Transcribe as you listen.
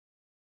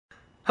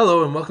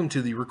Hello and welcome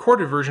to the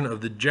recorded version of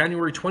the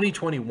January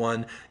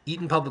 2021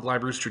 Eaton Public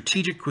Library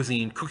Strategic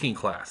Cuisine cooking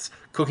class,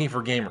 Cooking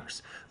for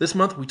Gamers. This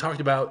month we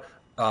talked about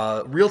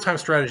real-time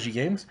strategy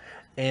games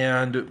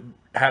and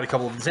had a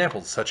couple of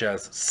examples such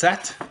as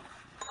Set,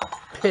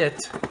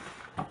 Pit,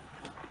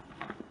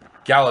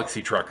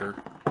 Galaxy Trucker,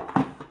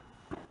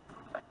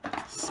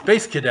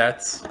 Space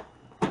Cadets,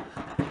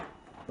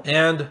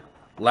 and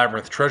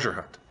Labyrinth Treasure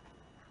Hunt.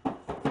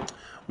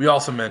 We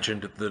also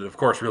mentioned that, of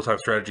course, real-time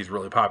strategy is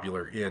really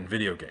popular in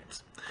video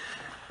games.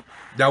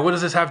 Now, what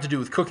does this have to do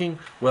with cooking?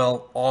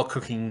 Well, all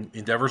cooking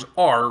endeavors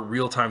are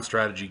real-time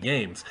strategy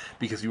games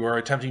because you are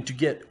attempting to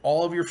get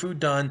all of your food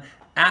done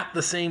at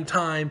the same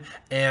time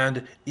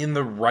and in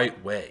the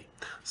right way.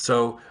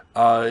 So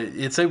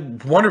it's a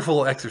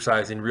wonderful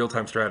exercise in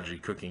real-time strategy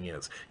cooking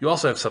is. You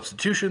also have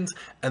substitutions,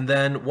 and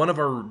then one of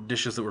our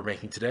dishes that we're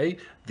making today,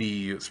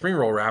 the spring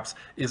roll wraps,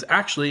 is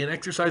actually an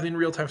exercise in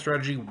real-time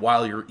strategy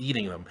while you're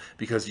eating them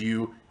because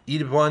you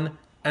eat one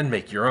and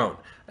make your own.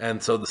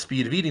 And so the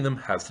speed of eating them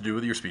has to do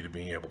with your speed of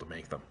being able to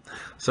make them.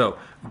 So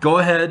go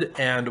ahead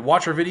and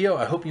watch our video.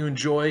 I hope you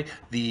enjoy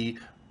the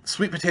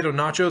sweet potato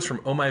nachos from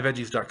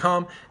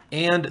ohmyveggies.com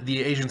and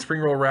the Asian spring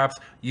roll wraps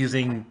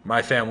using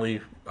my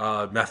family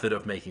method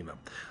of making them.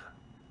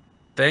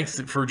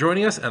 Thanks for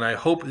joining us, and I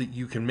hope that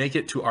you can make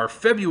it to our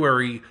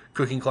February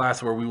cooking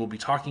class where we will be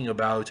talking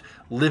about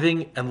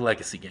living and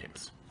legacy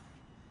games.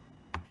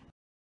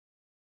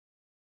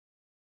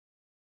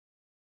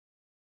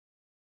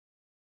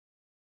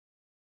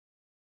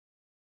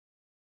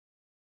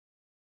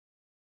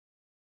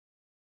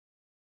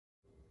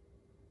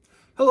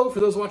 Hello,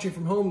 for those watching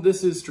from home,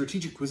 this is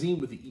Strategic Cuisine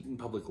with the Eaton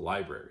Public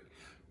Library.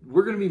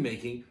 We're going to be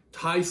making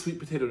Thai sweet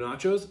potato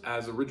nachos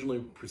as originally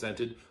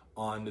presented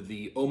on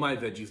the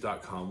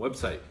ohmyveggies.com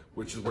website,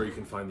 which is where you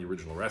can find the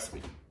original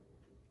recipe.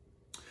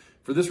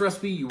 For this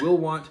recipe, you will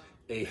want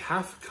a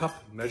half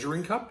cup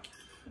measuring cup,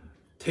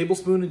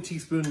 tablespoon and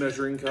teaspoon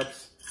measuring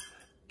cups,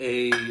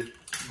 a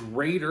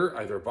grater,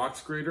 either a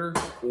box grater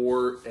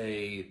or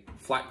a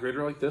flat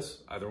grater like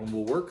this, either one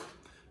will work,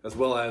 as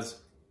well as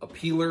a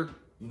peeler,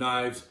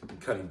 knives, and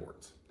cutting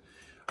boards.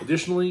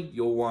 Additionally,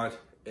 you'll want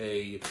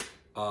a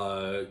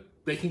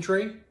baking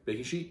tray,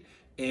 baking sheet,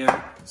 and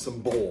some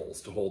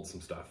bowls to hold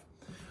some stuff.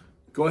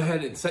 Go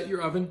ahead and set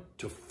your oven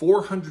to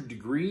 400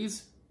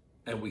 degrees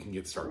and we can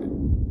get started.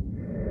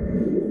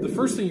 The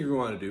first thing you're going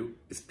to want to do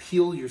is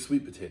peel your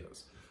sweet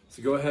potatoes.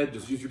 So go ahead,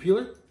 just use your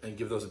peeler and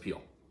give those a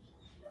peel.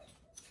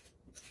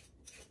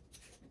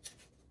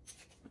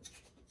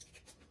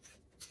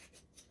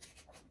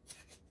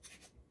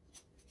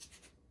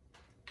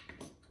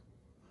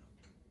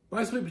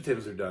 My sweet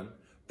potatoes are done,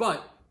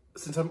 but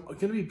since I'm going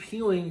to be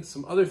peeling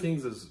some other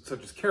things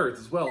such as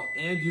carrots as well,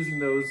 and using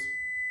those,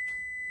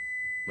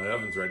 my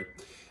oven's ready.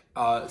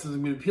 Since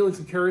I'm going to be peeling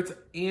some carrots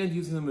and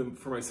using them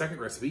for my second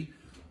recipe,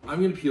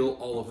 I'm going to peel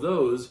all of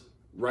those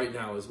right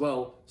now as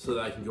well so that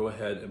I can go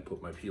ahead and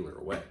put my peeler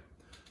away.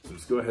 So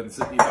just go ahead and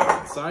set these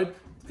off to the side.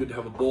 It's good to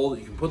have a bowl that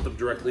you can put them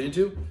directly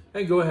into,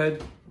 and go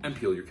ahead and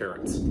peel your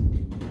carrots.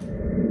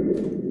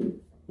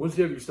 Once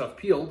you have your stuff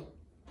peeled,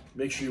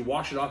 make sure you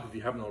wash it off if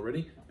you haven't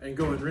already, and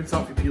go and rinse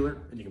off your peeler,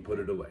 and you can put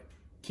it away.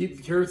 Keep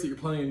the carrots that you're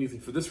planning on using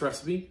for this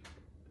recipe,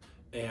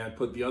 and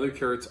put the other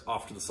carrots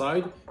off to the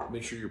side.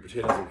 Make sure your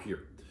potatoes are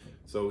here.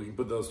 So we can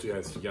put those two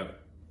guys together.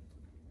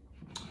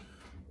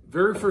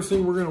 Very first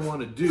thing we're gonna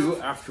wanna do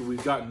after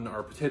we've gotten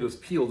our potatoes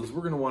peeled is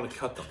we're gonna wanna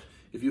cut them.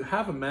 If you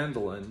have a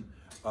mandolin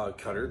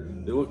cutter,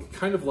 they work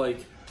kind of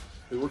like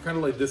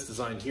this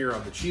design here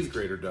on the cheese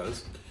grater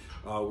does,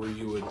 where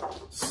you would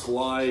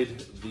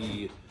slide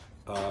the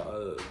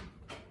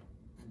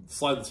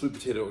sweet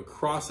potato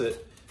across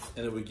it,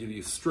 and it would give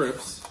you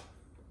strips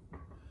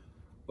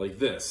like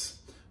this.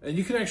 And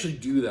you can actually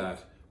do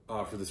that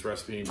for this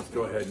recipe and just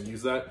go ahead and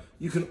use that.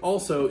 You can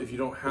also, if you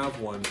don't have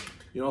one,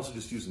 you can also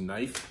just use a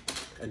knife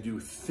and do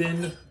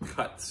thin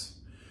cuts.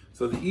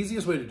 So the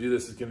easiest way to do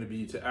this is going to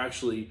be to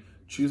actually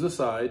choose a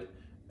side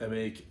and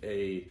make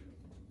a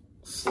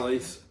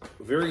slice,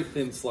 a very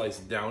thin slice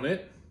down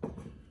it,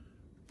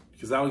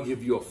 because that will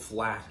give you a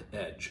flat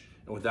edge.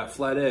 And with that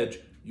flat edge,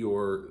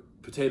 your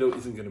potato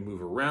isn't going to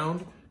move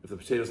around. If the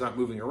potato's not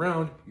moving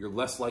around, you're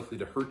less likely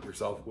to hurt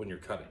yourself when you're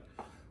cutting.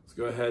 So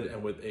go ahead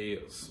and with a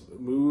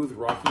smooth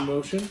rocking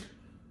motion,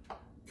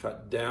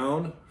 cut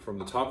down from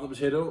the top of the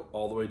potato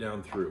all the way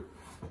down through.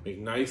 Make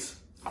nice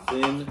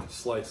thin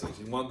slices.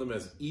 You want them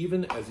as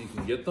even as you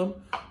can get them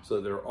so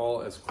that they're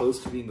all as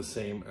close to being the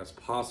same as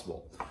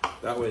possible.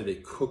 That way they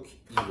cook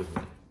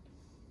evenly.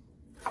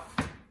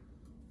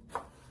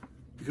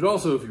 You could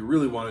also, if you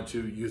really wanted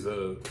to, use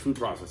a food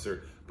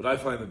processor, but I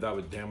find that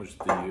would damage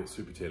the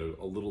sweet potato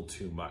a little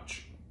too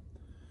much.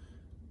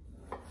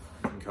 You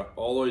can cut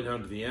all the way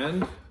down to the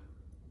end.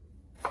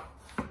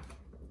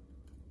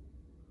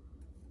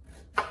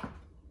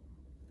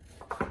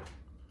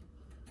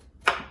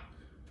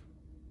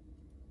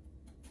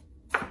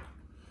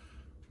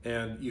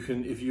 And you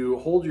can, if you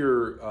hold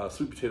your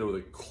sweet potato with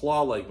a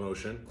claw-like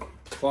motion,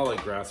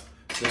 claw-like grasp,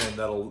 then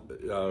that'll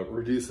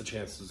reduce the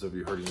chances of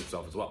you hurting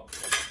yourself as well.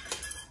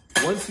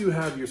 Once you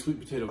have your sweet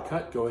potato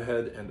cut, go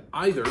ahead and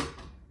either,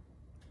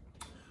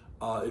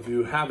 if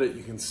you have it,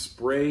 you can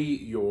spray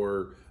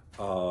your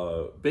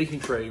baking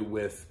tray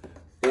with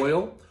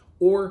oil,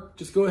 or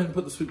just go ahead and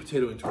put the sweet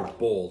potato into a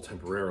bowl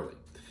temporarily,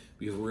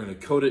 because we're going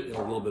to coat it in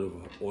a little bit of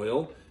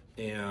oil,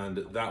 and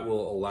that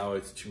will allow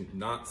it to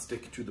not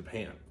stick to the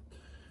pan.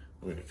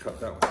 I'm going to cut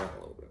that one down a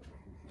little bit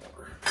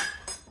more.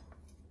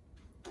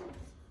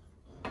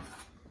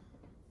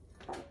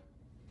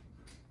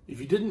 If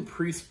you didn't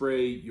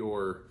pre-spray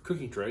your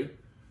cooking tray,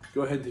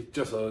 go ahead and take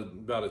just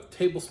about a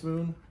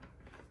tablespoon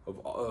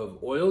of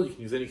oil. You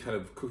can use any kind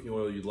of cooking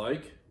oil you'd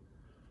like.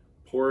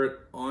 Pour it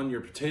on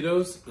your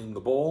potatoes in the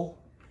bowl.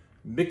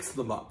 Mix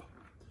them up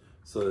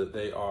so that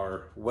they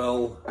are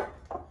well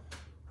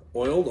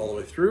oiled all the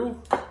way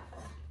through,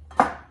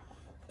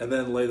 and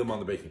then lay them on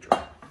the baking tray.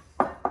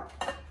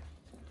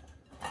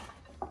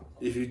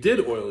 If you did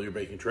oil your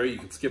baking tray, you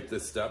can skip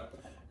this step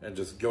and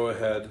just go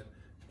ahead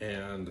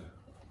and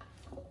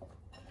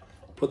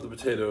put the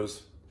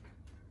potatoes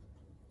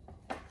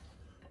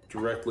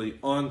directly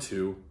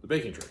onto the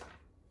baking tray.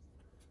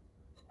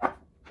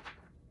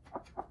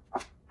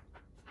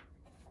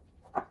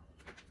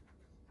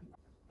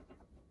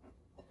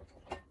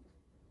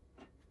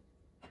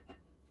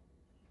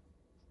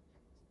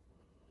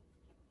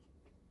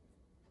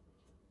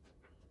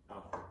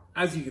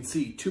 As you can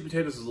see, 2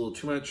 potatoes is a little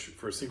too much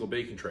for a single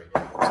baking tray.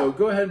 So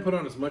go ahead and put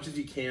on as much as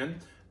you can.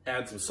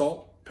 Add some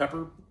salt,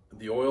 pepper,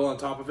 the oil on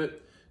top of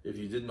it, if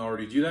you didn't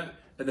already do that,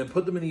 and then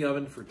put them in the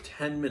oven for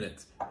 10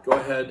 minutes. Go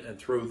ahead and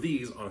throw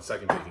these on a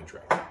second baking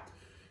tray.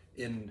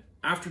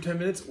 After 10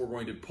 minutes, we're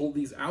going to pull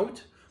these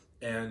out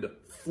and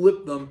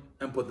flip them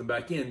and put them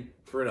back in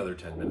for another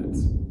 10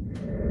 minutes.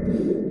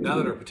 Now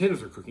that our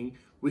potatoes are cooking,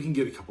 we can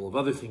get a couple of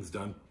other things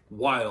done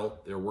while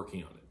they're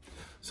working on it.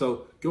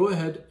 So go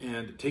ahead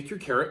and take your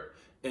carrot,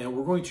 and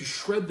we're going to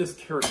shred this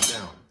carrot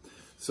down.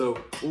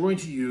 So we're going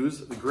to use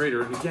the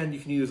grater, and again, you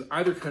can use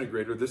either kind of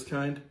grater, this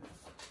kind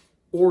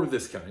or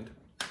this kind.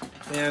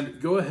 And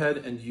go ahead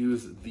and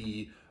use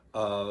the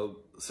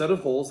set of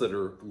holes that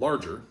are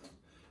larger, and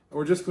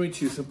we're just going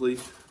to simply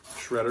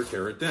shred our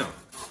carrot down.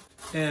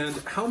 And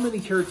how many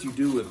carrots you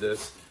do with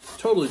this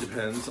totally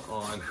depends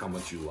on how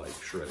much you like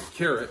shredded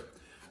carrot.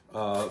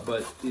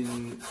 But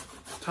in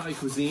Thai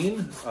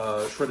cuisine,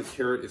 shredded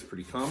carrot is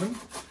pretty common.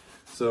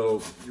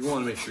 So you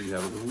want to make sure you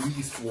have at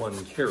least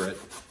 1 carrot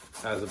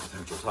as a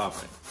potential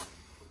topping.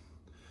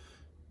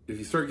 If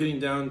you start getting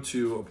down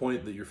to a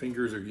point that your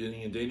fingers are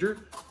getting in danger,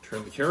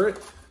 turn the carrot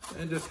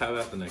and just have it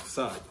at the next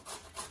side.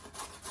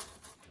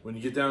 When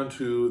you get down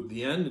to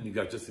the end and you've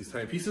got just these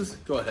tiny pieces,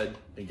 go ahead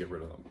and get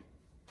rid of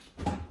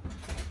them.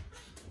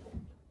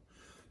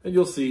 And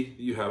you'll see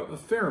you have a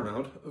fair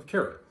amount of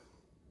carrot.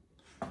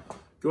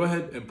 Go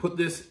ahead and put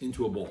this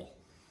into a bowl.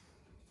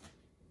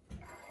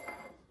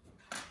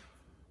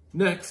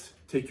 Next,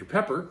 take your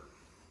pepper,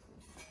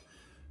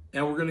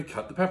 and we're going to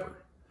cut the pepper.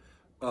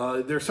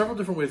 There are several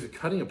different ways of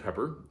cutting a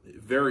pepper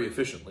very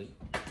efficiently.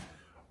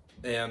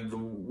 And the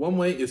one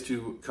way is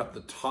to cut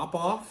the top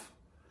off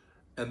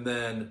and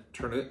then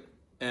turn it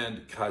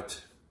and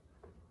cut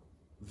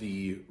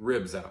the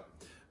ribs out.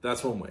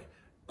 That's one way.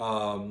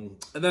 And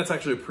that's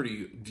actually a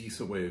pretty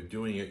decent way of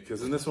doing it,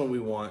 because in this one we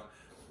want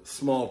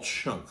small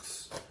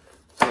chunks.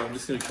 So I'm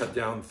just going to cut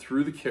down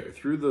through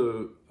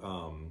the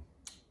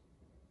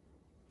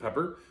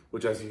pepper,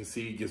 which, as you can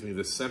see, gives me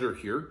the center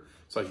here,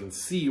 so I can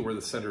see where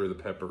the center of the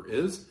pepper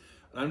is.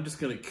 And I'm just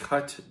going to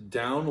cut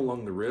down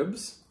along the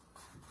ribs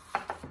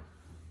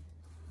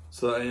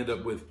so that I end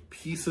up with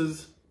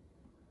pieces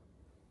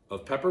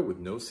of pepper with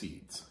no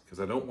seeds, because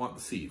I don't want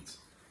the seeds.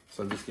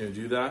 So I'm just going to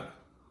do that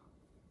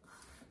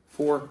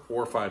 4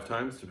 or 5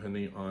 times,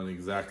 depending on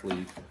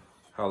exactly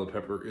how the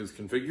pepper is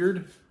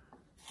configured.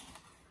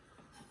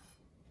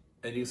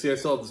 And you can see I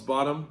still have this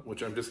bottom,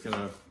 which I'm just going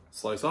to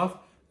slice off.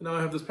 And now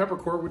I have this pepper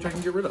core, which I can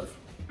get rid of.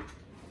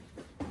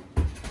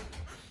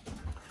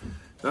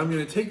 Now I'm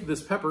going to take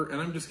this pepper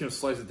and I'm just going to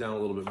slice it down a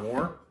little bit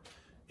more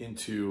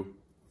into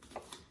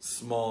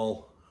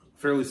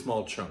fairly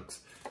small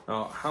chunks.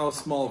 Now, how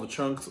small of a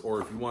chunks,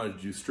 or if you wanted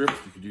to do strips,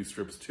 you could do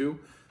strips too.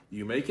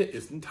 You make it,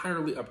 it's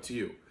entirely up to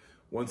you.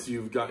 Once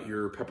you've got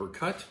your pepper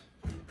cut,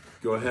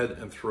 go ahead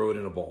and throw it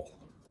in a bowl.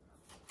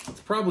 It's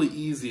probably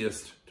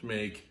easiest to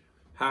make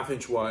 1/2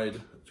 inch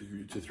wide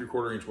to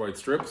 3/4 inch wide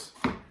strips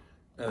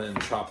and then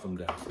chop them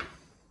down.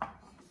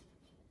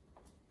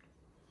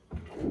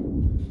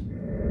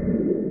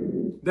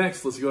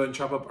 Next, let's go ahead and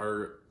chop up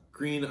our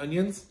green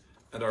onions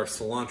and our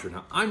cilantro.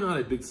 Now, I'm not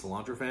a big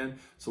cilantro fan,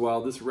 so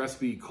while this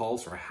recipe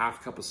calls for a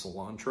 1/2 cup of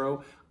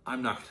cilantro,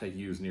 I'm not going to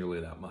use nearly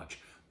that much.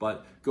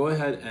 But go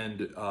ahead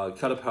and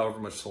cut up however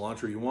much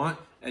cilantro you want,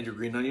 and your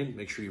green onion,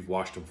 make sure you've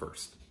washed them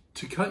first.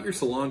 To cut your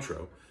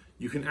cilantro,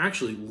 you can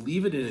actually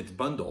leave it in its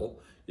bundle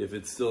if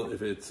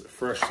it's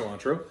fresh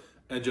cilantro,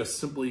 and just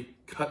simply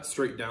cut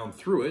straight down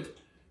through it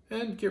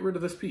and get rid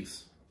of this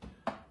piece.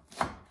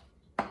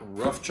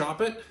 Rough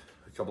chop it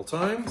a couple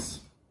times,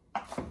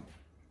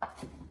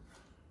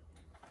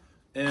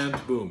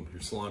 and boom,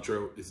 your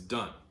cilantro is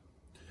done.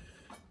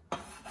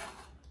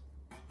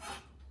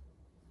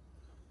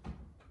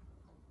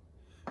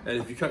 And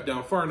if you cut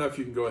down far enough,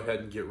 you can go ahead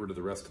and get rid of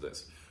the rest of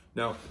this.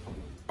 Now,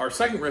 our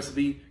second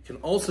recipe can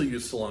also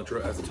use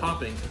cilantro as a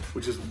topping,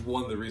 which is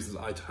one of the reasons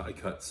I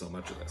cut so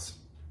much of this.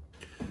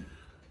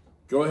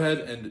 Go ahead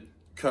and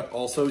cut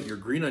also your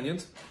green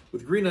onions.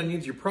 With green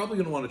onions, you're probably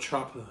going to want to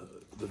chop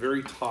the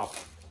very top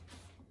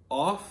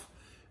off,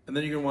 and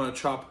then you're going to want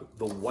to chop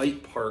the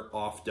white part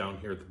off down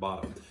here at the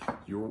bottom.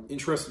 You're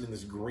interested in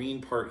this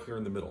green part here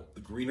in the middle. The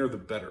greener, the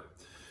better.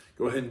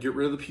 Go ahead and get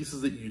rid of the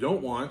pieces that you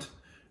don't want,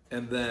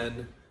 and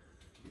then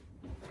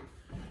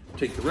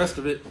take the rest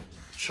of it,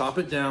 chop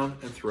it down,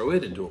 and throw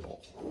it into a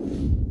bowl.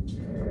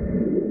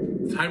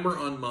 The timer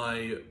on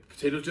my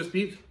potatoes just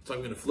beeped, so I'm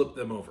going to flip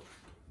them over.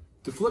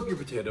 To flip your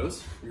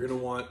potatoes, you're going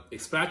to want a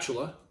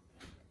spatula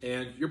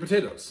and your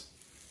potatoes.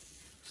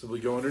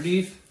 Simply go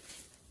underneath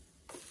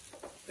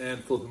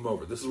and flip them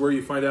over. This is where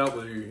you find out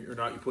whether or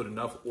not you put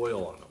enough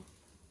oil on them.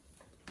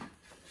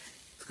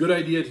 It's a good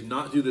idea to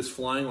not do this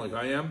flying like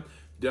I am.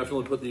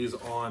 Definitely put these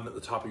on the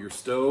top of your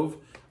stove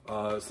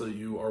so that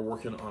you are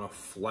working on a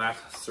flat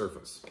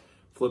surface.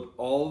 Flip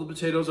all the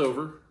potatoes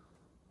over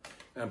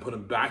and put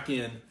them back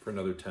in for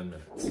another 10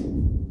 minutes.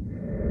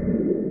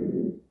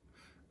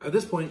 At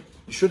this point,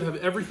 you should have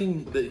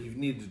everything that you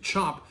need to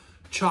chop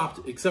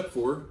chopped except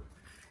for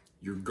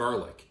your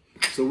garlic.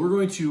 So we're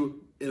going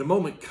to, in a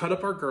moment, cut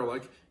up our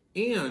garlic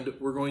and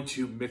we're going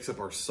to mix up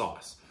our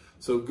sauce.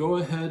 So go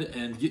ahead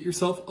and get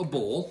yourself a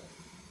bowl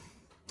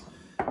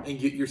and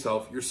get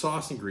yourself your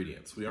sauce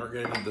ingredients. We aren't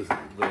going to need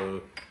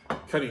the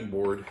cutting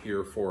board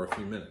here for a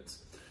few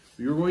minutes.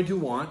 You're going to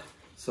want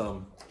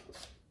some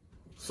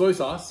soy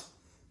sauce,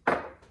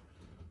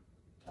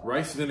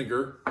 rice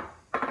vinegar,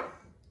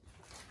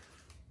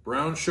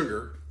 brown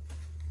sugar,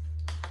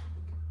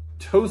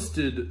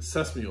 toasted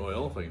sesame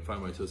oil, if I can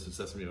find my toasted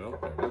sesame oil,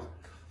 there it is.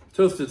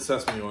 Toasted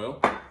sesame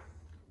oil,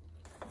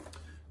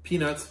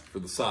 peanuts for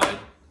the side,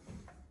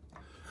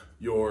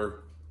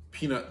 your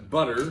peanut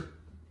butter,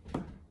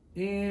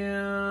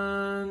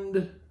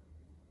 and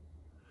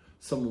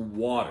some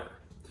water.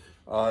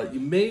 You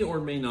may or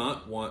may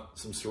not want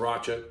some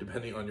sriracha,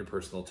 depending on your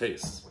personal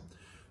tastes.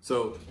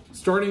 So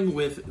starting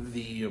with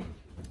the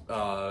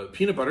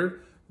peanut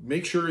butter,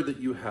 make sure that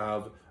you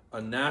have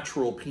a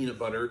natural peanut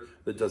butter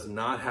that does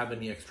not have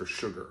any extra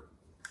sugar.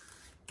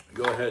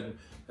 Go ahead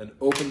and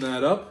open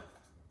that up.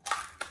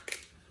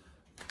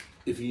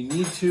 If you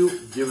need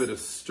to, give it a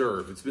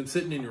stir. If it's been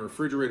sitting in your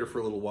refrigerator for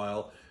a little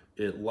while,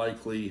 it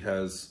likely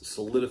has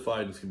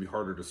solidified and it's gonna be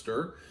harder to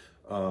stir.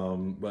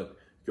 But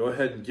go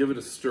ahead and give it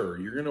a stir.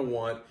 You're gonna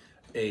want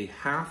a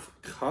 ½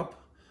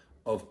 cup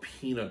of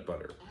peanut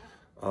butter.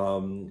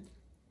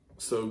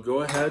 So go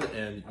ahead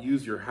and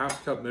use your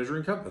 ½ cup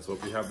measuring cup. That's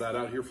what we have that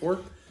out here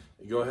for.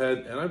 And go ahead,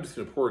 and I'm just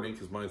gonna pour it in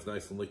because mine's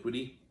nice and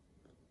liquidy.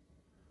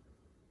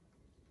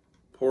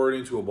 Pour it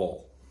into a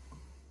bowl.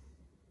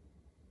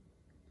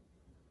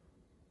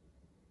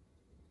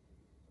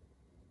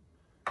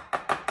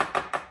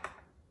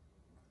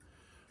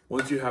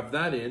 Once you have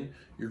that in,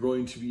 you're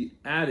going to be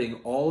adding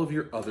all of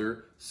your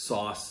other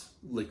sauce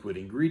liquid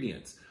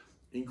ingredients,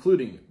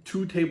 including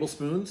 2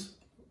 tablespoons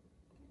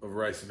of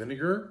rice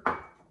vinegar,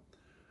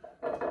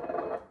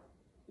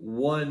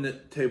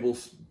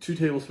 2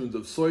 tablespoons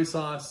of soy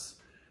sauce,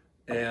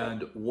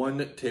 and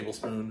 1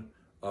 tablespoon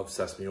of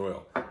sesame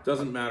oil.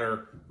 Doesn't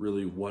matter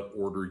really what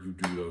order you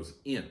do those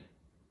in.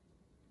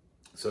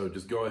 So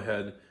just go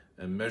ahead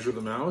and measure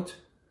them out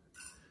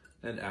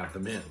and add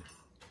them in.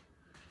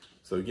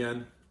 So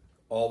again,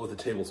 all with a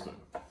tablespoon.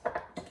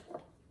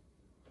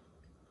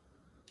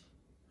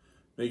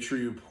 Make sure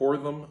you pour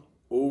them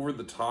over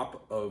the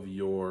top of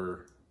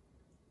your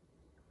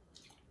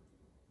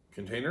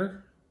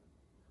container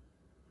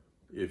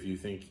if you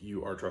think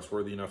you are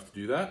trustworthy enough to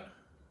do that.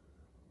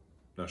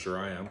 Not sure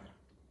I am.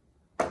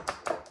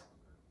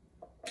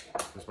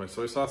 Is my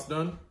soy sauce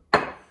done?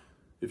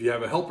 If you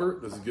have a helper,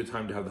 this is a good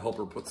time to have the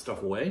helper put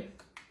stuff away.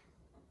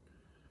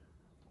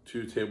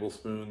 2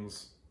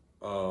 tablespoons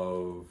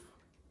of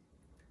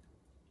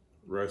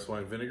rice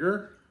wine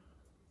vinegar.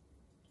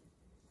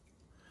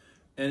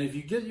 And if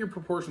you get your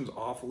proportions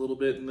off a little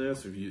bit in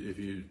this, if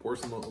you pour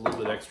some a little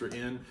bit extra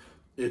in,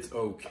 it's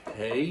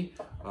okay.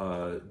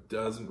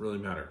 Doesn't really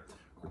matter.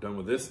 We're done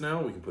with this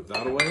now. We can put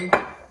that away.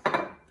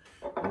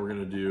 And we're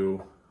gonna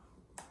do,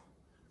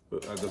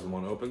 that doesn't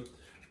want to open.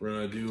 We're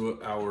gonna do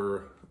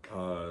our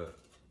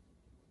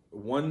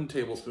 1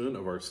 tablespoon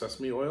of our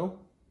sesame oil.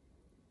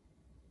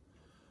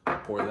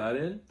 Pour that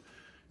in.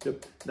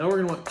 Yep. Now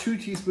we're gonna want 2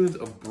 teaspoons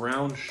of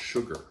brown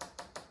sugar.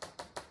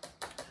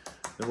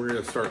 Then we're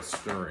gonna start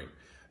stirring.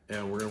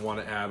 And we're gonna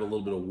wanna add a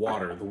little bit of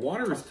water. The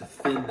water is to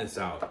thin this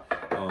out.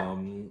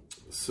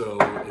 So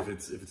if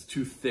it's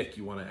too thick,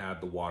 you wanna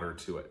add the water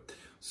to it.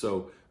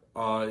 So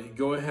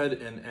go ahead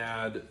and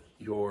add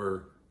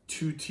your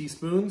 2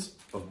 teaspoons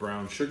of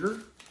brown sugar.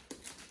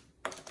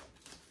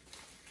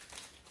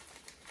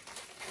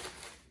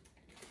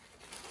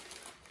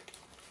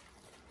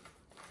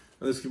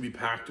 And this can be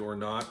packed or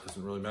not,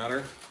 doesn't really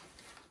matter.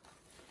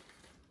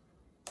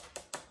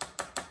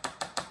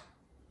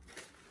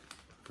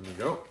 There we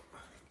go.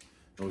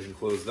 And we can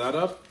close that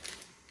up.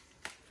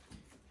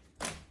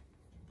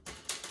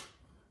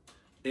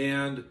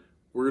 And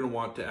we're going to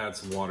want to add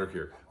some water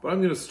here. But I'm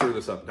going to stir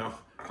this up. Now,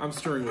 I'm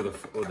stirring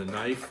with a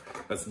knife.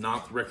 That's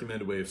not the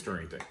recommended way of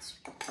stirring things.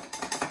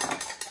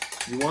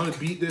 You want to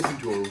beat this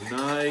into a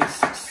nice,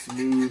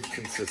 smooth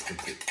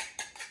consistency.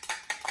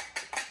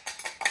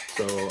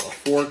 So a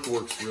fork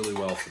works really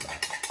well for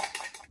that.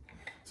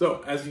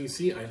 So as you can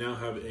see, I now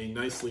have a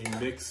nicely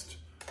mixed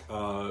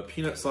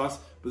peanut sauce,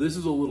 but this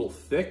is a little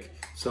thick,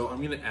 so I'm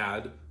going to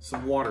add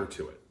some water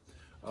to it.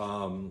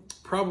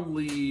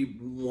 Probably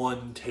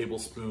 1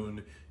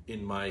 tablespoon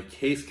in my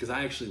case, because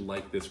I actually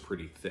like this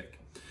pretty thick.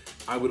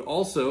 I would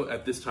also,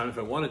 at this time, if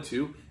I wanted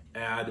to,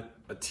 add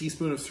a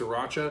teaspoon of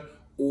sriracha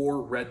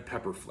or red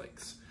pepper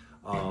flakes.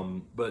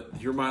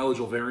 But your mileage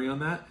will vary on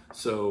that,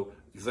 so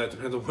because that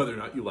depends on whether or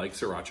not you like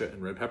sriracha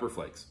and red pepper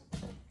flakes.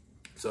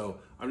 So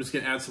I'm just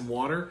going to add some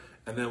water,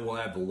 and then we'll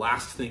add the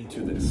last thing to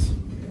this.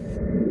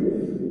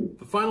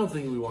 The final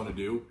thing we want to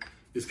do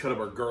is cut up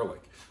our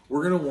garlic.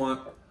 We're going to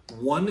want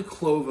 1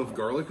 clove of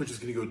garlic, which is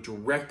going to go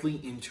directly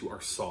into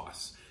our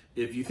sauce.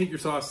 If you think your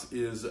sauce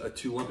is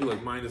too lumpy,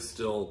 like mine is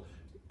still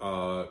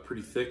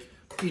pretty thick,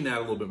 you can add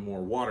a little bit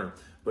more water.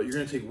 But you're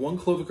going to take 1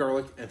 clove of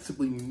garlic and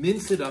simply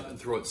mince it up and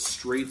throw it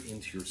straight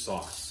into your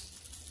sauce.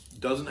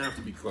 Doesn't have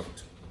to be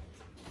cooked.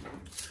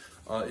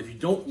 If you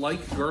don't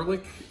like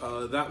garlic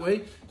that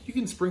way, you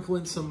can sprinkle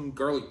in some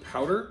garlic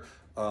powder.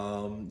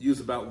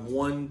 Use about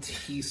 1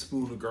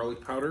 teaspoon of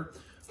garlic powder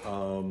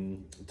to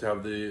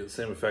have the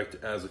same effect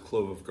as a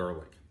clove of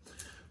garlic.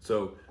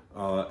 So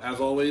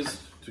as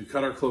always, to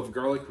cut our clove of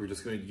garlic, we're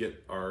just going to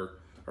get our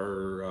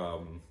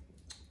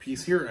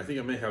piece here. I think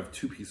I may have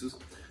 2 pieces,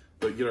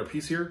 but get our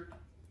piece here,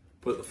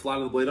 put the flat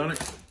of the blade on it,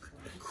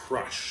 and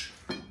crush.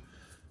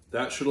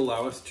 That should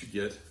allow us to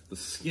get the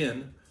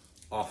skin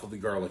off of the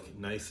garlic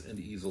nice and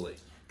easily.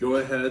 Go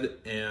ahead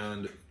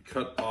and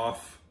cut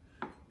off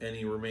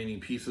any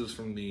remaining pieces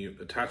from the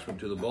attachment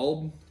to the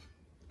bulb.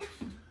 You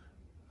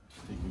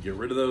can get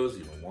rid of those,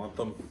 you don't want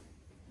them.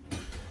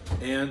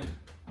 And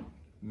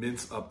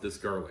mince up this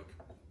garlic.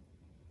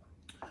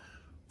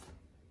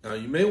 Now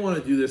you may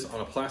want to do this on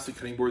a plastic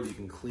cutting board that you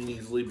can clean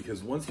easily,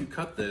 because once you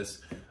cut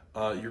this,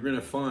 you're going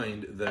to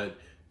find that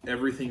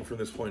everything from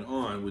this point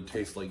on would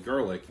taste like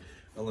garlic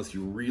unless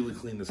you really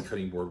clean this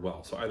cutting board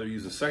well. So either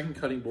use a second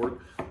cutting board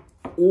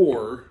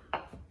or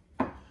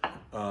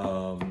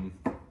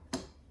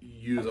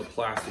use a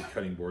plastic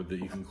cutting board that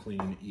you can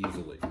clean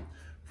easily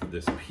for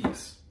this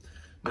piece.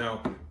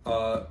 Now,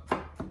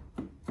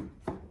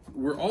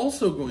 we're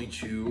also going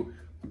to,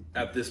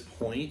 at this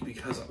point,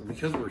 because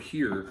we're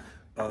here,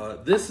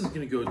 this is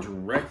going to go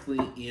directly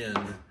in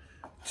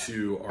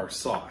to our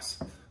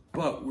sauce.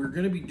 But we're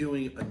going to be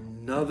doing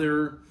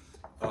another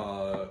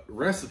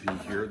recipe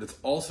here that's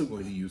also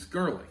going to use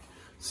garlic.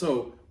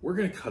 So we're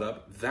going to cut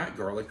up that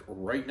garlic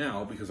right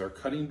now because our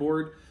cutting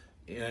board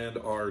and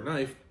our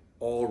knife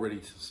all ready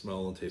to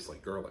smell and taste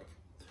like garlic.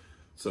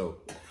 So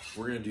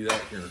we're going to do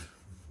that here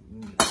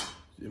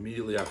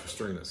immediately after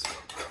stirring this.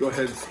 Go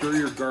ahead and stir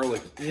your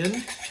garlic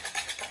in.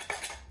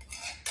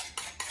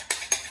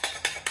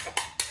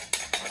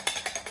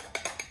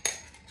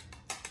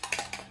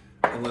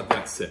 And let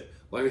that sit.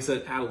 Like I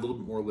said, add a little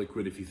bit more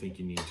liquid if you think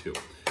you need to.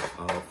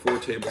 4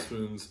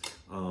 tablespoons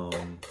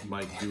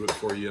might do it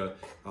for you.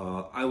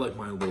 I like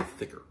mine a little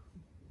thicker,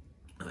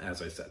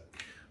 as I said.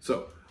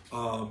 So,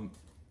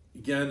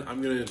 again,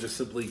 I'm going to just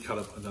simply cut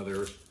up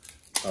another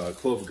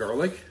clove of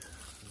garlic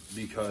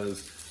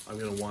because I'm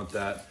going to want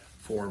that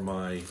for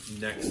my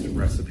next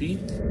recipe.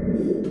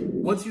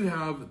 Once you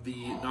have the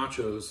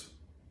nachos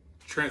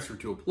transferred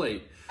to a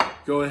plate,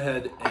 go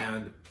ahead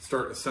and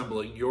start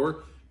assembling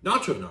your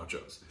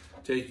nachos.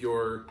 Take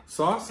your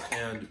sauce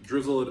and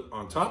drizzle it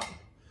on top,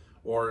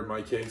 or in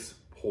my case,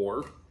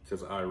 pour,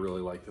 because I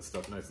really like this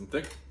stuff nice and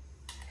thick.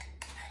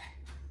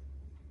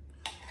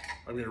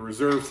 I'm going to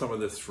reserve some of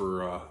this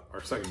for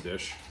our second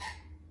dish.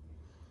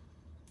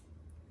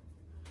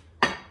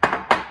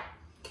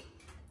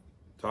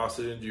 Toss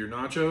it into your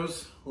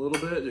nachos a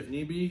little bit if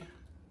need be.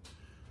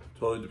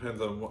 Totally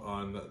depends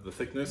on the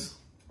thickness.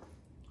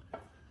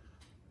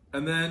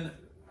 And then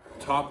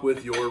top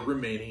with your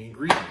remaining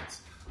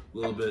ingredients. A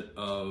little bit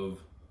of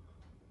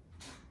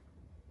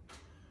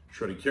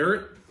shredded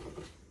carrot,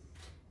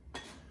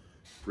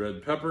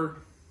 red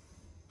pepper,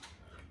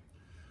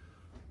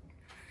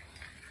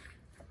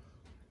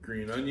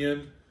 green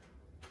onion,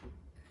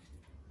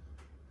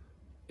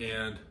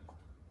 and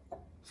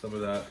some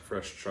of that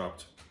fresh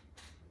chopped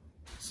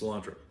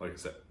cilantro. Like I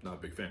said, not a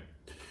big fan.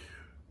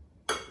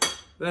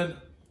 Then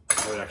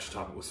I would actually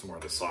top it with some more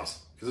of this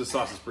sauce, because this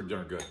sauce is pretty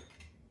darn good.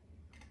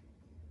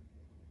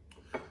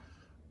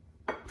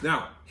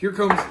 Now, here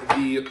comes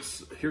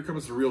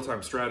the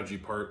real-time strategy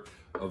part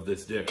of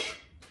this dish.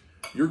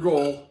 Your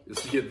goal is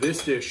to get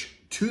this dish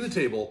to the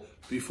table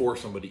before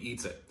somebody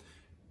eats it.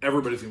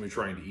 Everybody's gonna be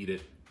trying to eat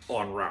it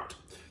en route.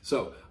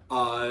 So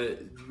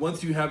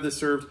once you have this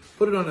served,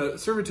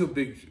 serve it to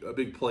a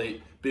big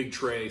plate, big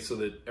tray, so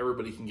that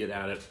everybody can get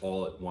at it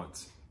all at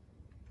once.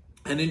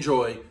 And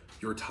enjoy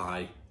your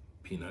Thai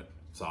peanut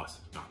sauce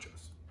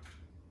nachos.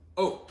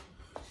 Oh,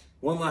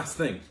 one last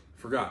thing,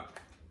 forgot.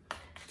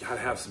 gotta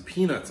have some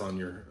peanuts on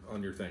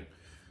your thing.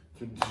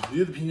 To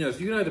do the peanuts,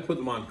 you're gonna have to put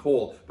them on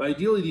whole, but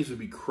ideally these would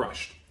be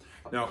crushed.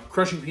 Now,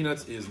 crushing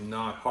peanuts is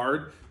not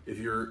hard. If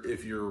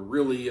you're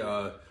really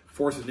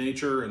force of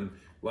nature and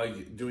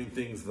like doing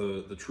things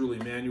the truly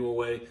manual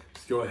way,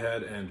 just go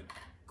ahead and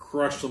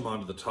crush them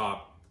onto the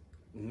top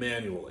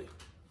manually.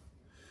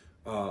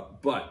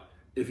 But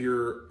if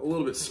you're a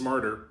little bit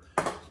smarter,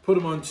 put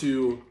them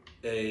onto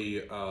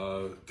a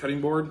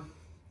cutting board,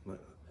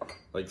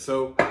 like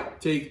so.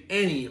 Take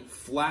any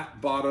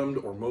flat-bottomed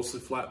or mostly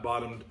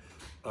flat-bottomed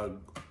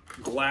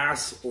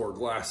glass or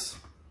glass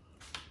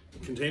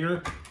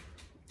container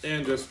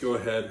and just go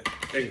ahead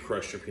and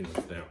crush your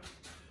peanuts down.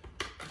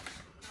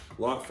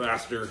 A lot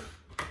faster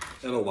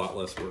and a lot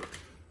less work.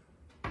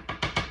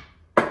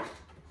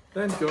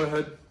 Then go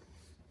ahead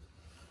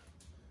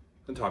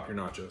and top your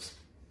nachos.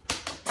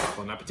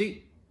 Bon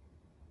appetit!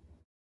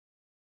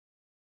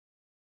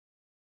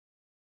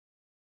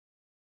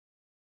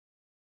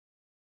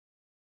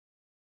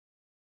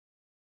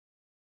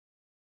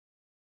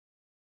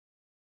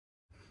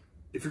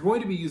 If you're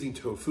going to be using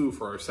tofu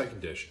for our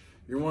second dish,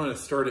 you want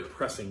to start it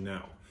pressing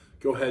now.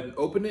 Go ahead and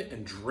open it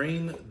and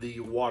drain the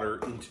water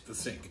into the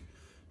sink.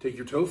 Take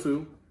your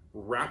tofu,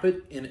 wrap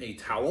it in a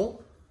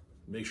towel,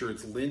 make sure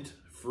it's lint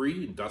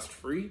free and dust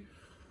free.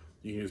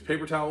 You can use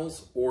paper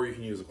towels or you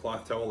can use a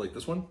cloth towel like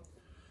this one.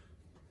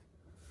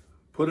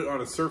 Put it on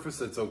a surface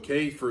that's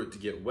okay for it to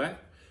get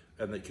wet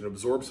and that can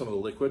absorb some of the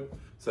liquid,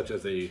 such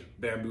as a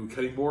bamboo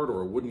cutting board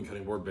or a wooden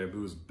cutting board.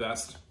 Bamboo is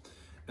best.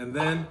 And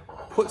then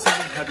put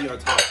something heavy on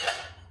top,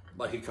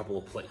 like a couple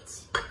of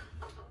plates.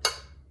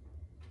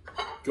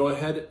 Go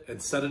ahead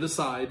and set it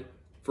aside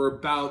for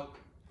about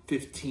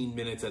 15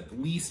 minutes,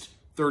 at least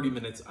 30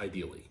 minutes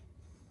ideally.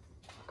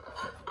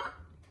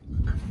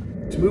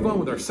 To move on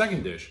with our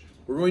second dish,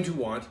 we're going to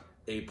want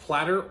a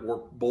platter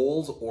or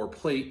bowls or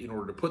plate in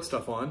order to put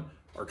stuff on,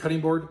 our cutting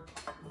board,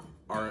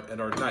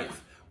 and our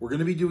knife. We're going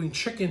to be doing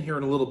chicken here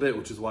in a little bit,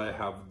 which is why I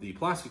have the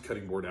plastic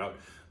cutting board out,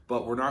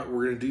 but we're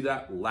going to do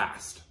that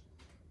last.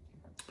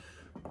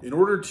 In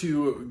order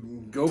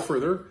to go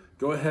further,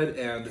 go ahead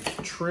and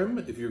trim,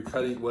 if you're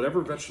cutting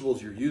whatever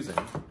vegetables you're using,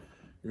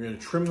 you're going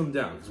to trim them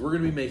down, because we're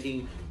going to be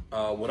making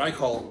what I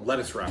call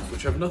lettuce wraps,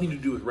 which have nothing to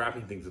do with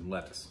wrapping things in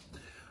lettuce.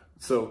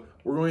 So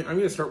I'm going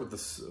to start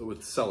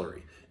with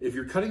celery. If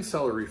you're cutting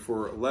celery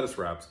for lettuce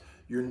wraps,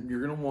 you're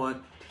going to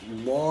want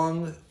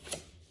long-ish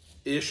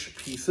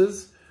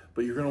pieces,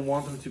 but you're going to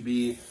want them to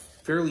be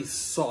fairly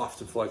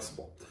soft and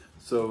flexible.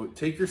 So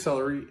take your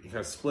celery, you kind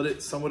of split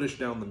it somewhat-ish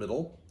down the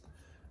middle,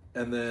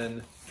 and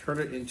then turn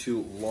it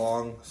into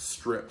long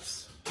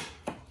strips.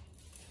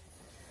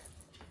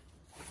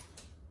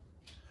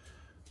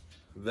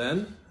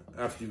 Then,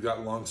 after you've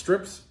got long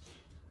strips,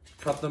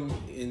 cut them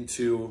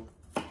into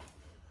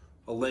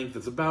a length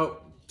that's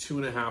about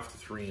 2.5 to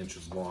 3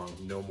 inches long,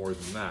 no more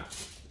than that.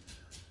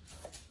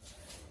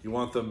 You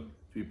want them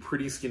to be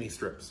pretty skinny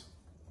strips.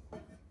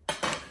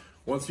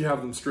 Once you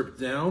have them stripped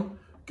down,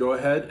 go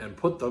ahead and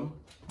put them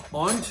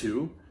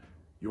onto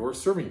your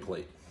serving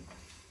plate.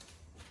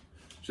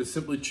 Just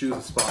simply choose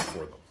a spot for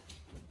them.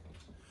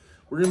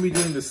 We're going to be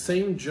doing the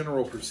same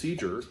general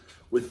procedure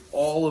with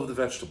all of the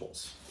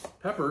vegetables.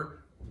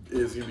 Pepper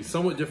is going to be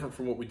somewhat different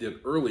from what we did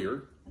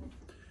earlier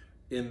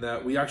in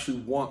that we actually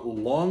want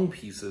long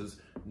pieces,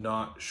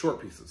 not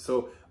short pieces.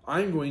 So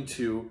I'm going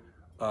to,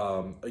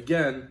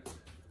 again,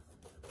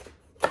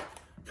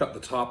 cut the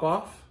top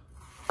off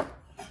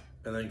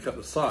and then cut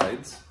the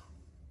sides.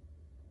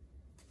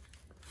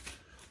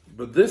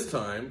 But this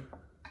time,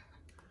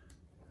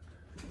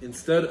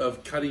 instead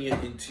of cutting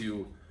it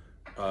into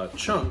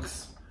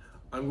chunks,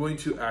 I'm going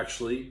to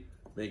actually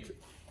make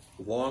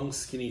long,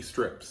 skinny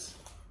strips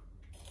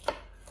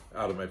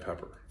out of my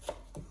pepper.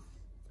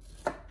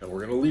 And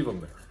we're going to leave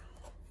them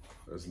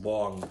there as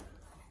long,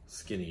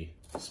 skinny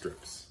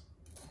strips.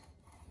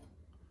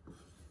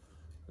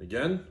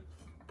 Again,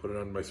 put it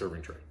on my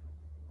serving tray.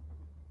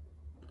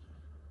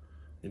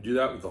 You do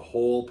that with the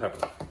whole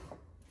pepper.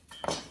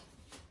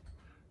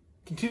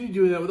 Continue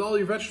doing that with all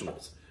your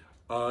vegetables.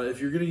 If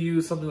you're going to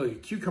use something like a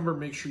cucumber,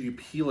 make sure you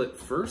peel it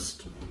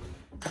first.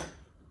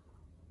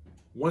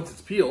 Once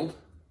it's peeled,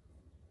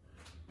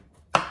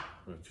 I'm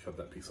going to cut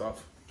that piece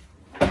off.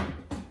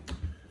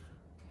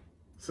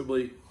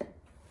 Simply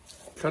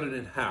cut it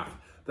in half.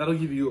 That'll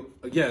give you,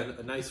 again,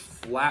 a nice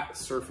flat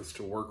surface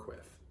to work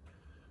with.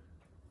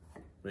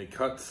 Make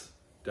cuts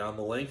down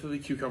the length of the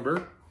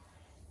cucumber.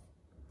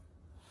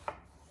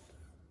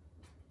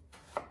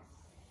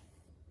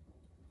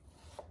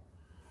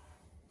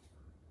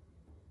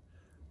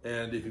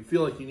 And if you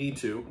feel like you need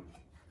to,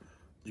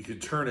 you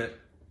could turn it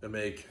and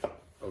make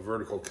a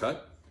vertical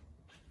cut.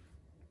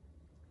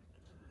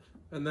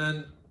 And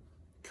then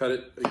cut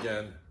it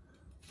again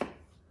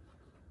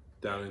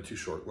down into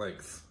short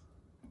lengths.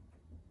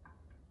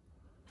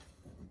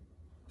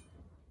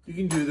 You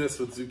can do this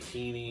with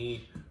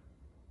zucchini,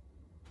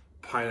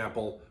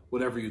 pineapple,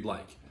 whatever you'd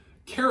like.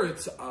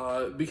 Carrots,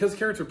 because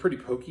carrots are pretty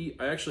pokey,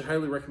 I actually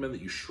highly recommend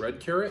that you shred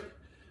carrot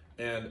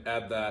and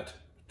add that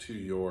to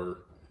your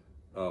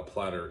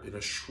platter in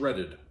a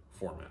shredded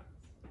format.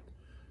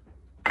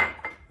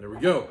 There we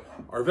go.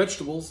 Our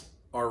vegetables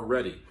are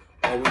ready.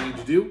 All we need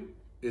to do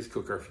is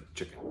cook our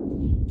chicken.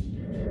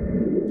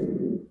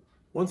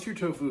 Once your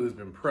tofu has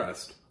been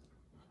pressed,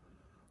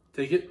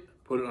 take it,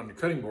 put it on your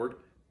cutting board,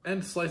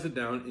 and slice it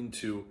down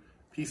into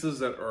pieces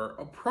that are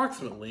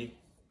approximately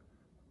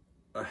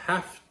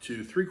 1/2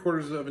 to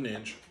 3/4 of an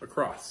inch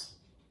across.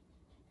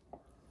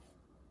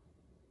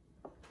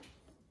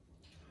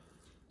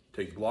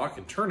 Take the block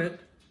and turn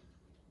it,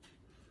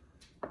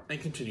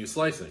 and continue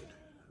slicing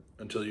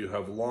until you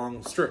have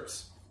long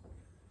strips,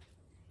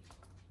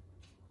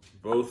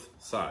 both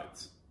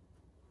sides.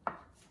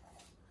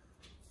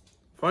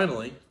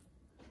 Finally,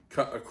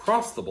 cut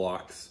across the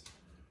blocks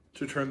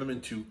to turn them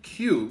into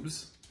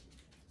cubes,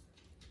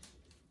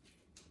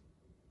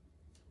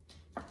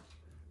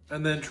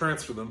 and then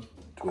transfer them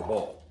to a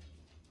bowl.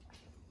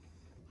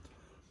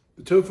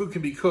 The tofu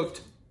can be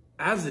cooked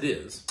as it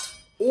is,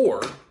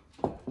 or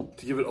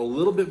to give it a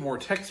little bit more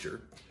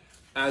texture,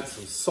 add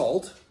some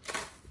salt,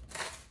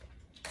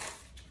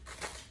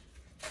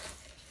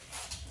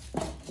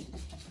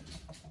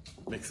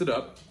 mix it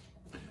up,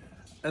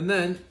 and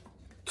then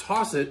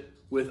toss it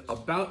with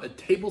about a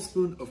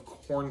tablespoon of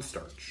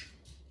cornstarch.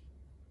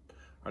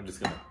 I'm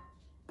just gonna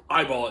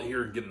eyeball it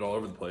here and get it all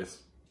over the place.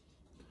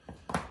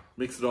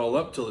 Mix it all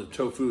up till the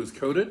tofu is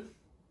coated,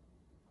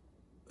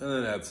 and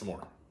then add some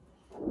more.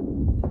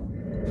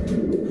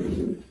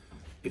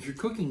 If you're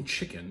cooking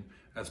chicken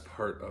as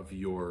part of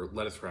your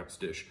lettuce wraps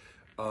dish,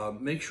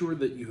 make sure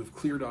that you have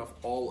cleared off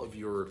all of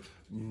your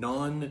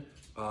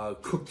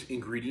non-cooked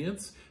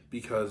ingredients,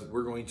 because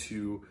we're going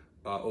to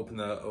open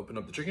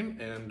up the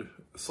chicken and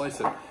slice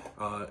it,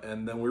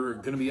 and then we're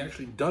going to be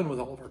actually done with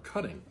all of our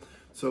cutting.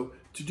 So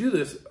to do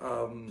this,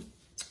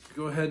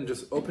 go ahead and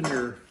just open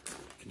your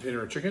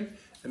container of chicken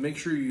and make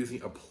sure you're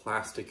using a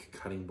plastic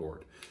cutting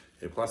board.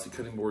 Okay, plastic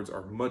cutting boards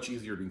are much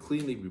easier to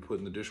clean. They can be put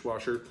in the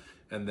dishwasher,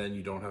 and then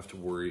you don't have to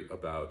worry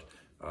about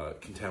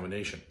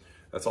contamination.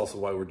 That's also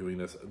why we're doing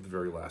this at the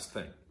very last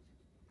thing.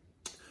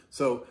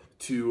 So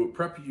to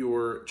prep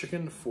your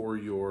chicken for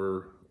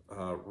your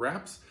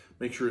wraps,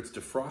 make sure it's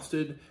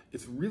defrosted.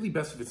 It's really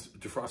best if it's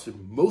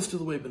defrosted most of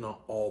the way, but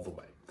not all the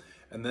way.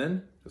 And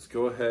then just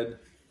go ahead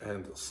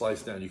and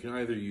slice down. You can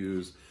either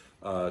use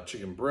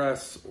chicken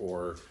breasts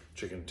or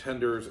chicken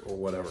tenders or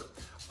whatever.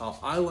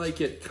 I like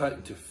it cut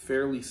into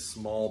fairly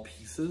small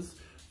pieces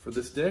for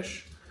this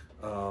dish.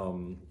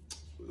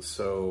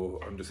 So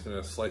I'm just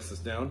gonna slice this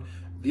down.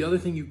 The other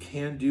thing you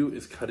can do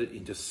is cut it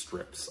into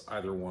strips.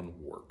 Either one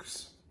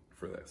works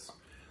for this.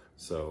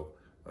 So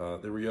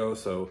there we go.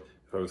 So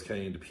if I was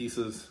cutting into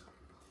pieces,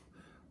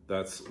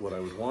 that's what I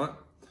would want.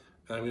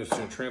 And I'm just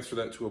gonna transfer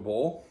that to a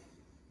bowl.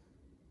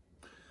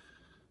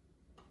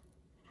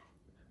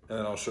 And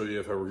then I'll show you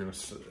if I were gonna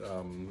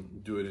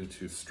do it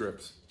into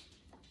strips.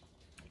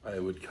 I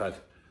would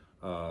cut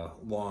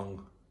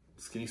long,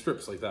 skinny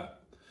strips like that.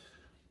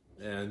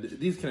 And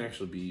these can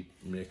actually be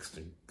mixed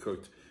and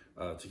cooked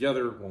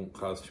together, won't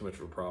cause too much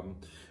of a problem.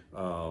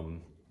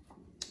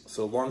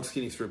 So long,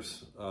 skinny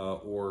strips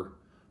or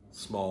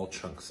small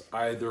chunks,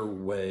 either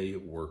way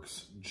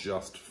works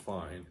just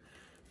fine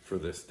for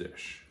this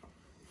dish.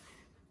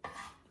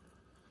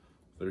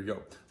 There you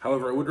go.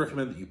 However, I would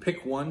recommend that you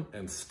pick one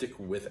and stick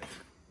with it.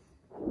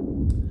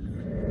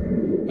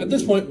 At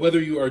this point,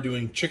 whether you are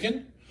doing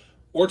chicken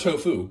or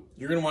tofu,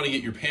 you're going to want to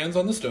get your pans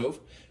on the stove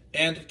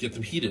and get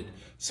them heated.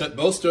 Set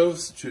the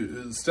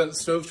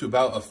stove to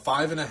about a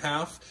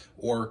 5.5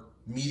 or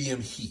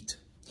medium heat.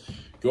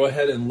 Go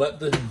ahead and let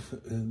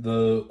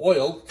the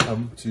oil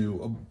come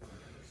to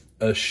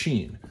a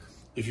sheen.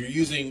 If you're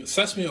using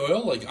sesame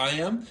oil like I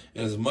am,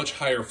 it has a much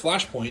higher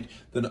flash point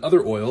than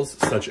other oils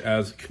such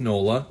as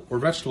canola or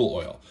vegetable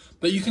oil,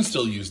 but you can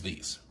still use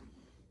these.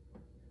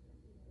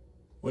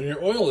 When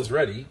your oil is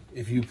ready,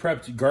 if you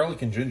prepped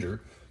garlic and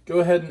ginger, go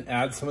ahead and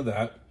add some of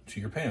that to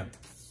your pan.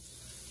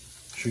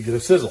 Should get a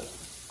sizzle.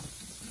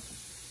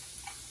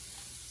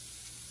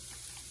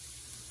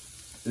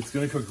 It's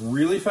going to cook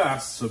really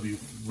fast, so be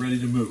ready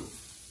to move.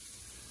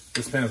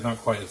 This pan is not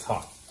quite as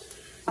hot.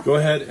 Go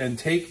ahead and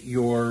take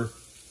your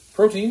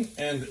protein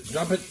and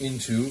dump it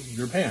into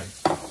your pan.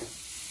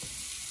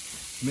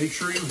 Make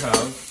sure you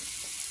have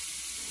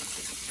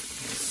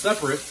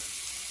separate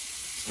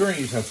stirring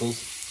utensils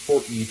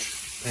for each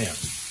pan.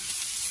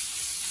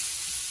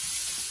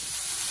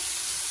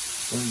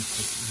 When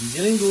it's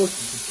beginning to look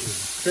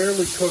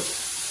fairly cooked,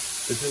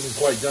 this isn't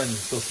quite done, you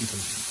can still see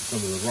some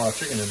of the raw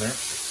chicken in there.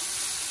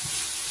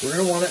 We're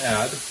going to want to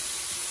add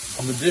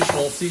some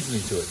additional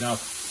seasoning to it. Now,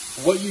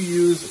 what you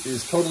use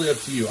is totally up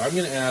to you. I'm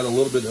going to add a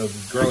little bit of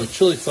garlic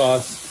chili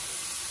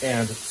sauce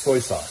and soy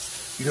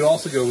sauce. You could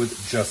also go with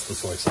just the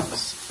soy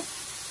sauce.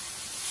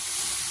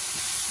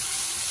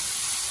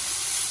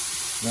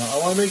 Now, I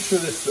want to make sure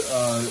this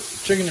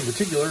chicken in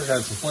particular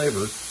has some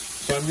flavor,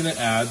 so I'm going to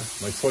add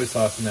my soy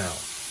sauce now,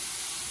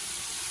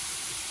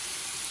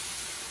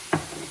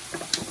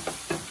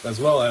 as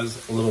well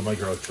as a little of my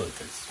garlic chili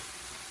paste.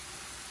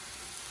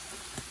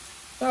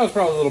 That was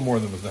probably a little more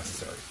than was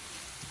necessary.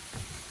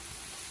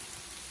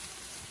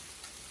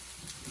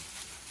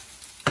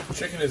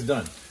 chicken is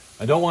done.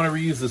 I don't want to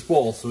reuse this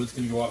bowl, so it's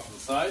going to go off to the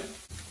side.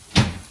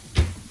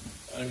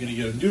 I'm going to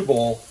get a new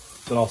bowl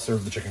that I'll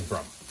serve the chicken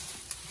from.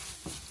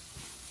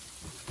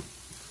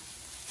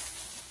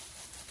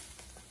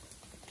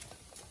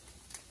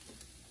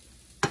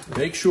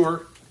 Make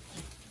sure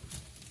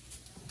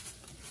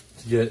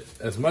to get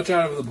as much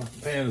out of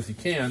the pan as you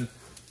can.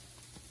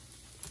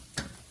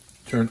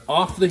 Turn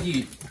off the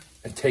heat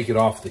and take it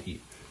off the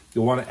heat.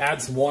 You'll want to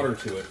add some water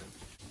to it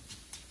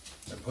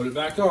and put it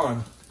back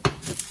on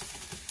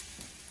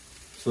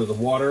so the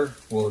water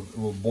will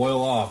boil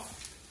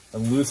off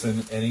and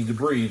loosen any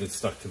debris that's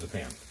stuck to the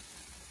pan.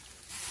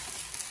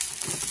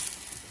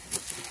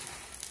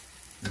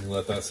 And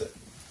let that sit.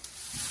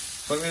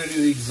 So I'm going to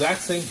do the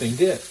exact same thing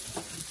here.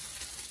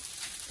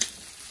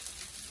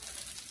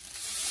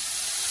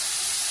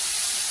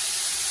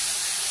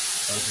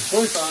 Add some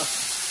soy sauce.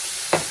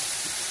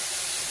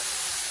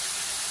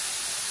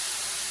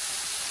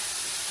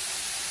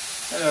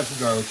 And add some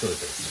garlic chili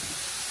paste.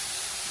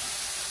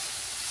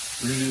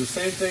 We're going to do the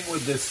same thing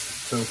with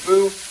this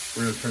tofu.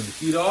 We're going to turn the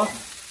heat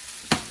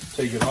off,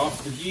 take it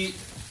off the heat,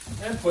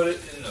 and put it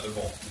in another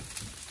bowl.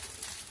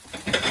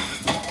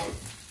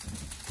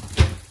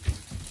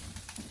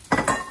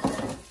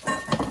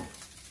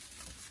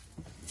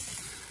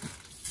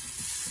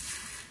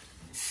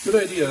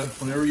 Good idea,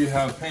 whenever you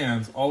have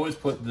pans, always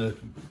put the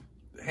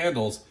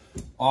handles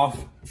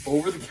off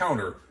over the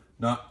counter,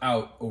 not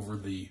out over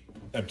the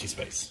empty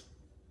space.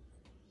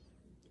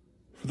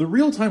 For the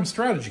real-time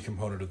strategy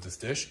component of this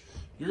dish,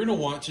 you're going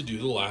to want to do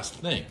the last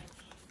thing.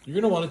 You're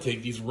going to want to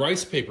take these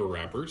rice paper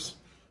wrappers,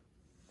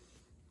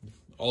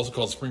 also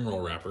called spring roll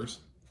wrappers,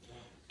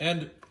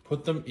 and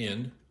put them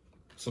in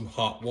some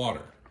hot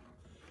water.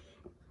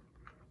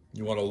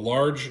 You want a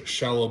large,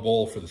 shallow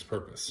bowl for this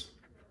purpose.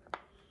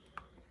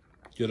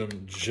 Get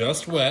them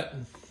just wet.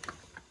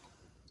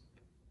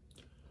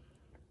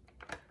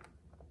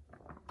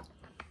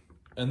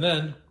 And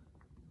then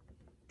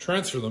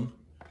transfer them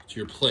to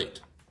your plate.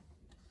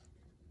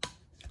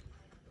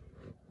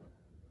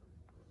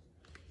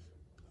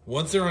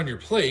 Once they're on your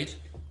plate,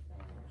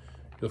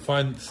 you'll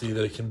see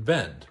that it can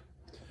bend.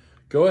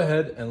 Go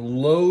ahead and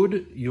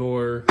load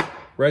your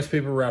rice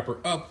paper wrapper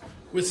up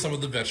with some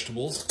of the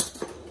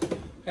vegetables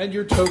and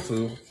your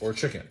tofu or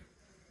chicken.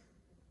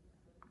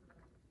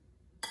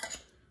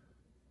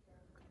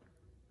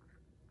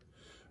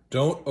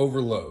 Don't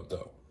overload,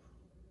 though.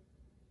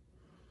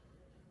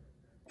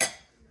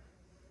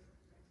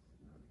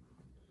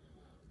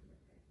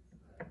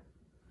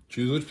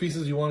 Choose which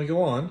pieces you want to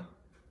go on.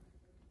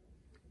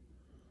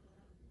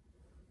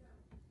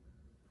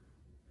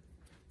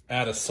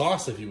 Add a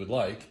sauce if you would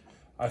like.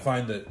 I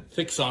find that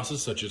thick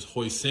sauces such as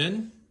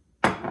hoisin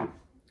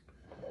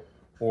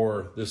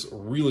or this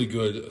really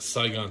good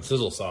Saigon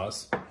sizzle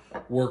sauce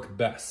work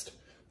best.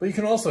 But you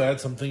can also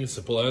add something as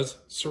simple as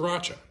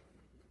sriracha.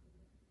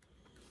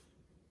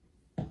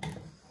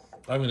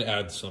 I'm going to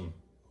add some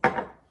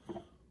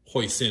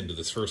hoisin to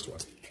this first one.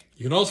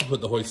 You can also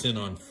put the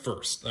hoisin on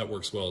first. That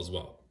works well as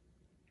well.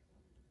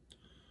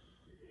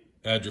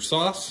 Add your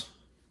sauce.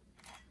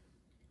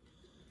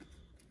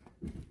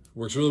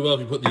 Works really well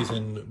if you put these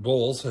in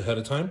bowls ahead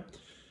of time.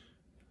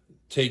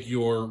 Take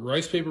your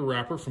rice paper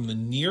wrapper from the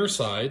near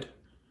side,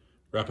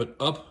 wrap it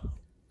up,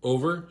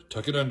 over,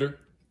 tuck it under,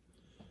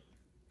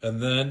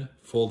 and then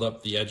fold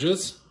up the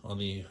edges on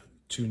the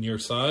two near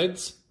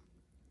sides.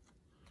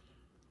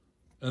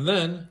 And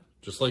then,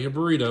 just like a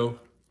burrito,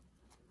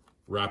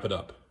 wrap it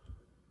up.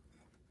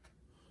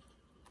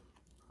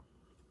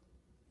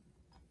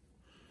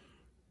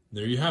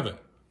 There you have it.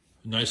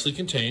 Nicely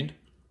contained,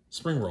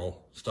 spring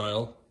roll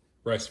style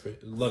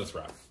lettuce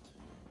wrap.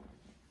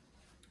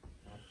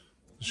 I'll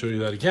show you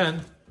that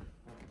again.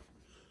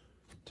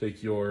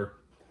 Take your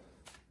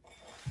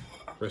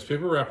rice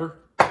paper wrapper,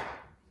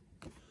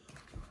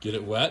 get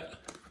it wet.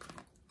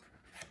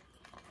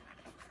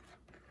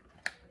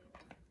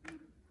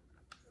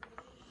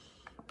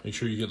 Make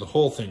sure you get the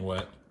whole thing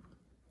wet.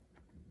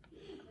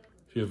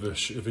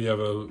 If you have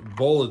a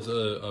bowl, that's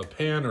a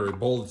pan or a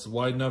bowl that's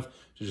wide enough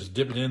to just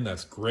dip it in,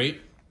 that's great.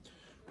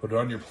 Put it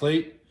on your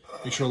plate.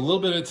 Make sure a little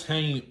bit of it's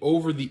hanging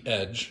over the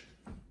edge,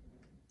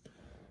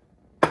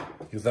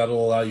 because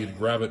that'll allow you to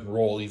grab it and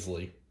roll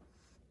easily.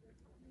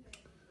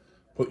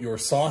 Put your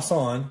sauce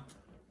on.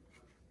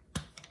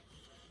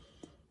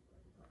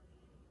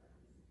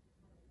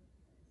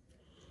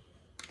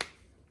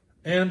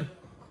 And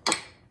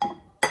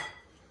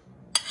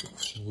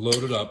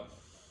load it up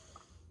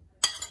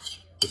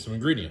with some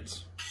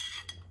ingredients.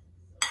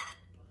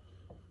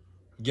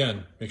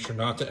 Again, make sure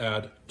not to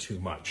add too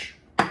much.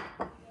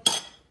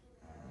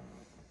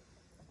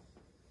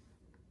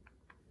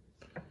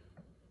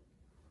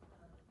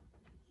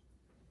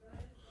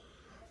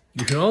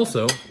 You can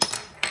also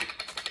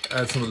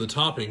add some of the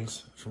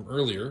toppings from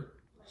earlier,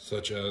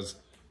 such as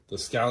the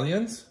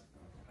scallions,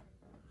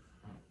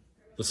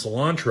 the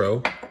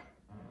cilantro, a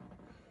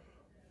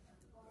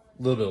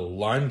little bit of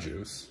lime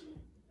juice,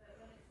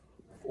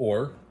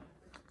 or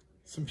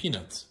some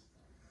peanuts.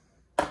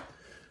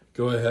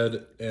 Go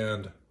ahead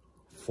and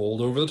fold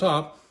over the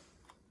top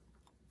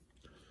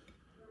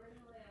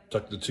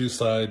Tuck the two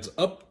sides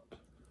up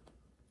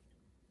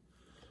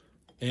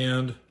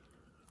and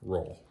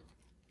roll.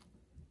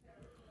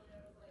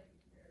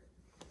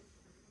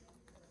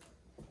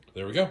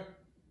 There we go.